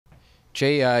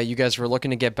Jay, you guys were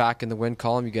looking to get back in the win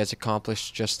column. You guys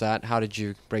accomplished just that. How did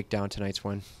you break down tonight's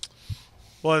win?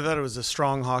 Well, I thought it was a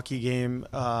strong hockey game.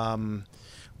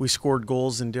 We scored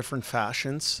goals in different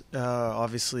fashions.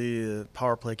 Obviously, the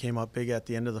power play came up big at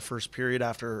the end of the first period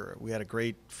after we had a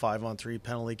great 5-on-3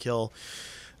 penalty kill.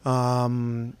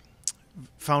 Found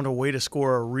a way to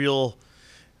score a real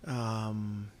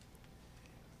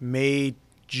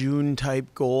May-June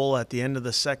type goal at the end of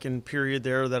the second period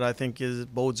there that I think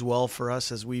bodes well for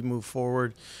us as we move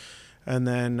forward. And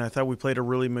then I thought we played a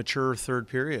really mature third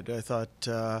period. I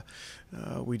thought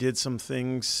we did some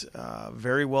things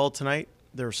very well tonight.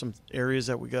 There are some areas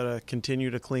that we got to continue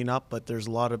to clean up, but there's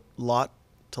a lot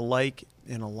to like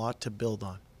and a lot to build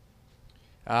on.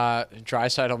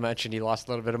 Draisaitl mentioned he lost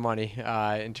a little bit of money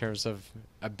in terms of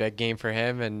a big game for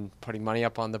him and putting money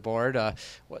up on the board.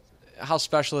 How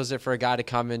special is it for a guy to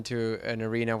come into an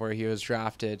arena where he was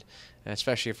drafted, and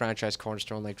especially a franchise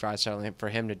cornerstone like Draisaitl, and for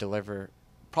him to deliver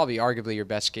probably arguably your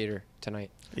best skater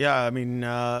tonight? Yeah, I mean,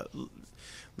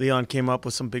 Leon came up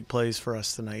with some big plays for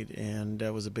us tonight, and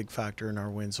that was a big factor in our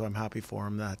win, so I'm happy for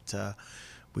him that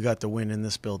we got the win in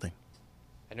this building.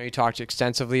 I know you talked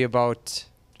extensively about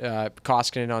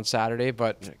Koskinen on Saturday,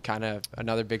 but kind of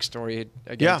another big story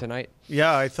again tonight.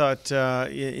 Yeah, I thought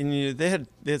they had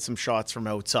some shots from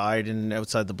outside and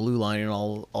outside the blue line and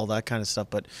all that kind of stuff.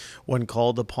 But when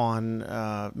called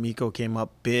upon, Mikko came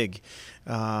up big.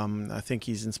 I think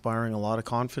he's inspiring a lot of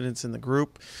confidence in the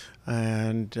group,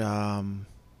 and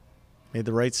made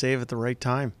the right save at the right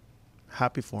time.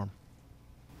 Happy for him.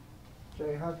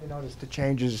 Jay, how have you noticed the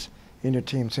changes in your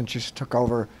team since you took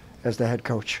over as the head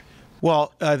coach?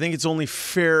 Well, I think it's only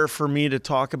fair for me to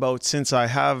talk about since I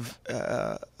have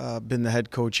been the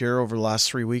head coach here over the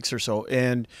last 3 weeks or so.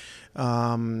 And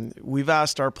we've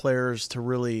asked our players to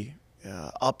really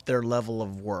up their level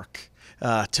of work,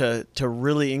 to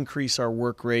really increase our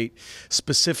work rate,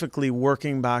 specifically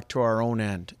working back to our own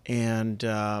end. And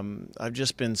I've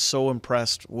just been so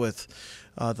impressed with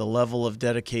the level of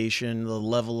dedication, the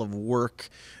level of work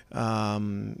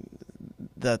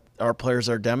that our players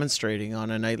are demonstrating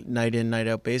on a night in, night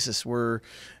out basis. We're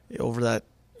over that,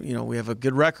 we have a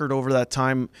good record over that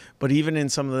time, but even in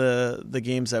some of the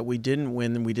games that we didn't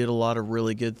win, we did a lot of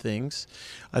really good things.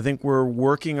 I think we're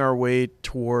working our way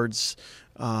towards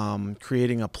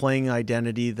creating a playing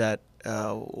identity that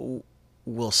will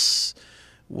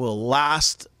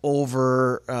last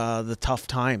over the tough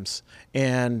times.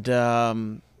 And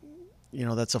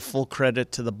that's a full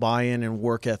credit to the buy-in and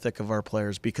work ethic of our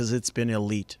players because it's been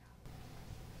elite.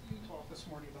 You talked this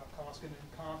morning about Koskinen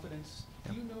and confidence.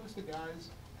 Do you notice the guys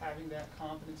having that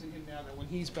confidence in him now that when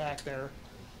he's back there,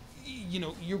 you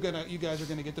guys are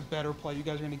gonna get the better play. You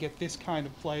guys are gonna get this kind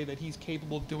of play that he's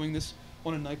capable of doing this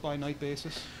on a night-by-night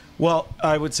basis? Well,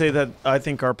 I would say that I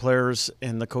think our players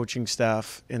and the coaching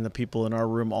staff and the people in our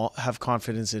room all have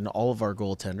confidence in all of our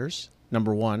goaltenders.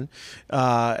 Number one.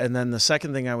 And then the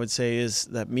second thing I would say is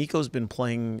that Mikko's been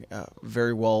playing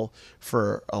very well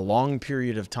for a long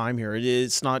period of time here.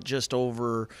 It's not just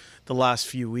over the last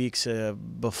few weeks.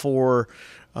 Before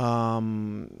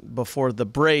the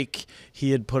break,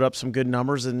 he had put up some good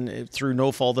numbers, and through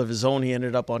no fault of his own, he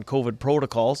ended up on COVID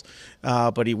protocols.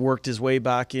 But he worked his way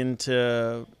back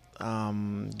into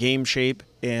game shape,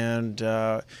 and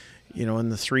in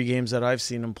the 3 games that I've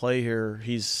seen him play here,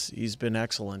 he's been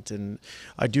excellent, and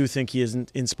I do think he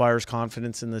inspires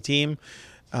confidence in the team,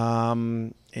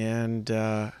 and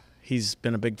he's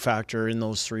been a big factor in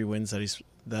those 3 wins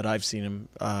that I've seen him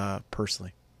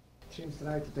personally. It seems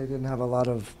tonight that they didn't have a lot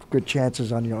of good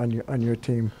chances on your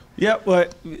team. Yeah,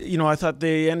 but I thought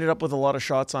they ended up with a lot of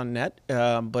shots on net,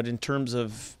 but in terms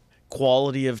of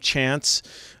quality of chance,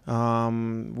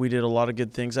 we did a lot of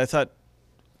good things. I thought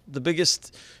the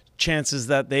biggest chances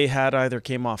that they had either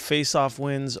came off face-off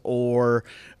wins or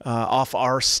off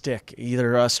our stick,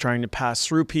 either us trying to pass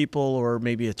through people or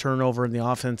maybe a turnover in the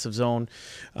offensive zone.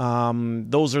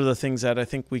 Those are the things that I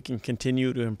think we can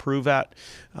continue to improve at.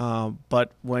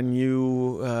 But when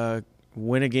you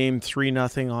win a game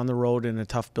 3-0 on the road in a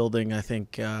tough building, I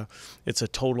think it's a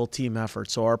total team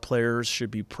effort. So our players should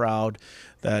be proud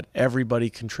that everybody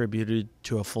contributed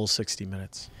to a full 60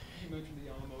 minutes. You mentioned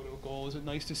the Yamamoto goal. Is it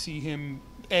nice to see him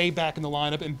A, back in the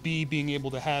lineup, and B, being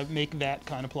able to make that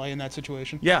kind of play in that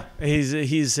situation? Yeah,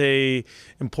 he's a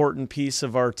important piece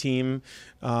of our team.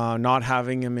 Not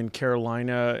having him in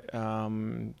Carolina,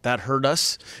 that hurt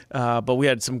us. But we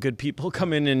had some good people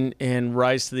come in and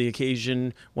rise to the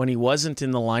occasion when he wasn't in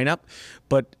the lineup.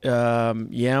 But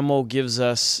Yamo gives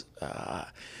us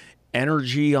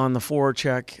energy on the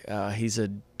forecheck. He's a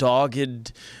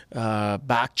dogged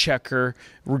back checker.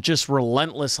 We're just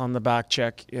relentless on the back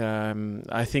check.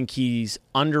 I think he's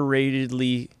underrated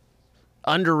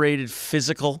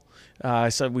physical.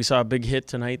 We saw a big hit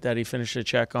tonight that he finished a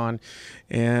check on,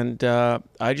 and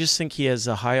I just think he has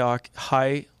a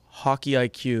high hockey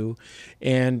IQ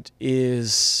and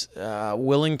is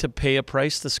willing to pay a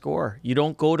price to score. You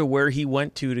don't go to where he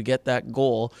went to get that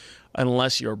goal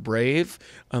unless you're brave,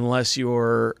 unless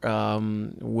you're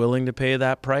willing to pay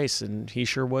that price, and he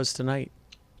sure was tonight.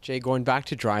 Jay, going back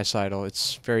to Draisaitl,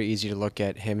 it's very easy to look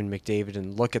at him and McDavid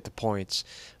and look at the points.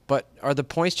 But are the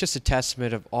points just a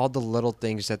testament of all the little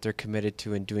things that they're committed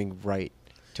to and doing right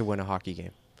to win a hockey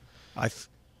game?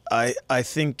 I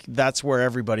think that's where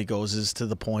everybody goes, is to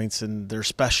the points, and they're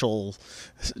special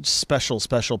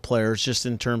players just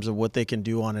in terms of what they can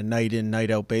do on a night in,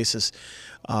 night out basis.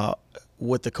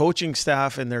 What the coaching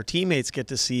staff and their teammates get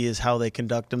to see is how they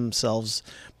conduct themselves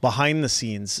behind the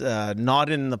scenes, not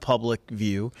in the public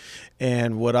view.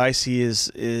 And what I see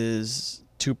is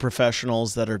two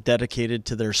professionals that are dedicated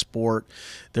to their sport.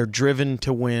 They're driven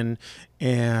to win,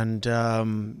 and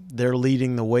they're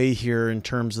leading the way here in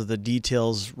terms of the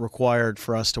details required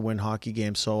for us to win hockey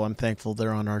games. So I'm thankful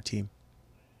they're on our team.